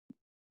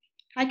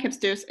Hi,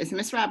 Kipsters. It's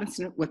Miss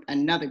Robinson with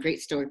another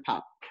great story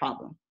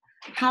problem.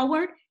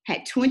 Howard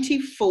had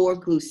 24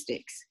 glue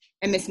sticks,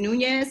 and Miss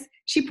Nunez,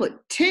 she put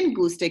 10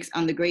 glue sticks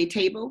on the gray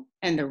table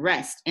and the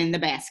rest in the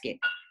basket.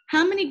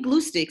 How many glue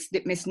sticks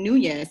did Miss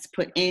Nunez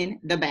put in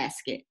the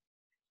basket?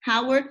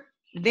 Howard,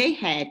 they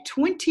had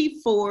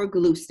 24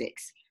 glue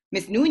sticks.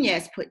 Miss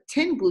Nunez put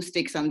 10 glue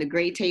sticks on the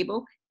gray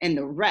table and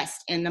the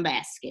rest in the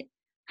basket.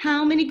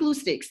 How many glue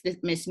sticks did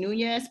Miss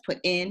Nunez put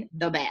in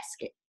the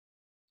basket?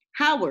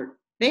 Howard,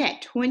 they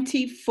had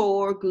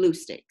 24 glue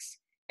sticks.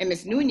 And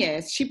Miss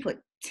Nunez, she put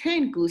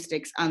 10 glue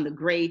sticks on the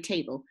gray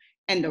table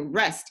and the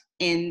rest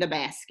in the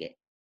basket.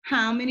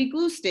 How many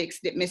glue sticks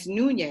did Miss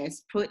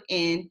Nunez put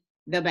in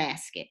the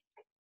basket?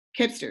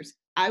 Kipsters,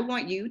 I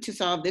want you to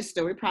solve this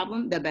story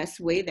problem the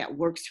best way that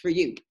works for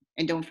you.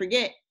 And don't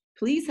forget,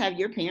 please have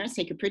your parents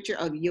take a picture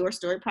of your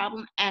story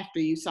problem after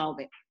you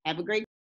solve it. Have a great